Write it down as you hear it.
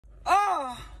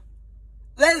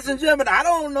ladies and gentlemen, I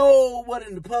don't know what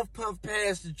in the puff puff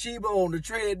past the Chiba on the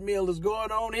treadmill is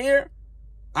going on here.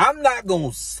 I'm not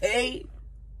going to say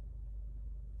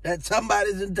that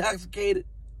somebody's intoxicated.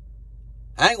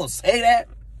 I ain't going to say that.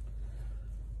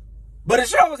 But it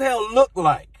sure as hell look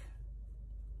like.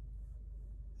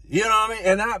 You know what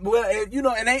I mean?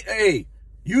 And hey,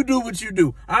 you do what you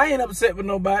do. I ain't upset with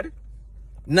nobody.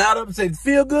 Not upset.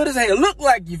 Feel good as hell. Look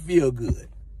like you feel good.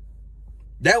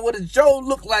 That what it sure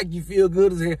look like you feel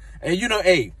good as hell. And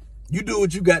hey, you do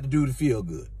what you got to do to feel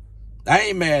good. I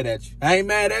ain't mad at you. I ain't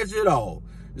mad at you at all.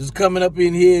 Just coming up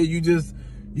in here,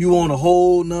 you on a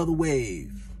whole nother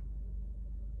wave.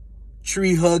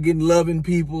 Tree hugging, loving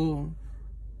people,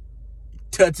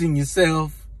 touching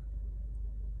yourself,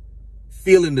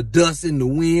 feeling the dust in the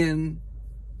wind,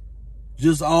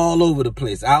 just all over the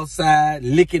place. Outside,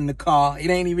 licking the car.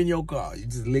 It ain't even your car. You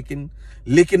just licking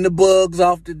the bugs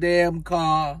off the damn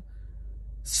car.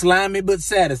 Slimy but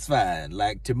satisfied,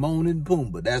 like Timon and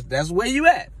Pumbaa. That's where you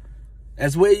at.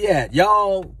 That's where you at.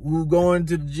 Y'all who going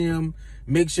to the gym,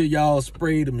 make sure y'all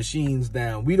spray the machines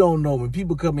down. We don't know. When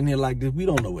people come in here like this, we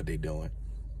don't know what they doing.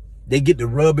 They get to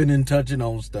rubbing and touching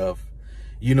on stuff.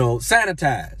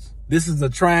 Sanitize. This is a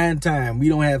trying time. We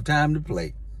don't have time to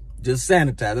play. Just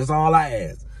sanitize. That's all I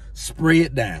ask. Spray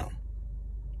it down.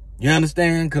 You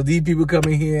understand? Because these people come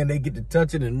in here and they get to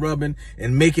touching and rubbing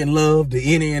and making love to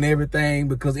any and everything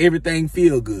because everything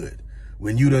feel good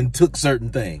when you done took certain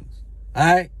things. All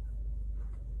right?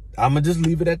 I'm going to just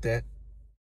leave it at that.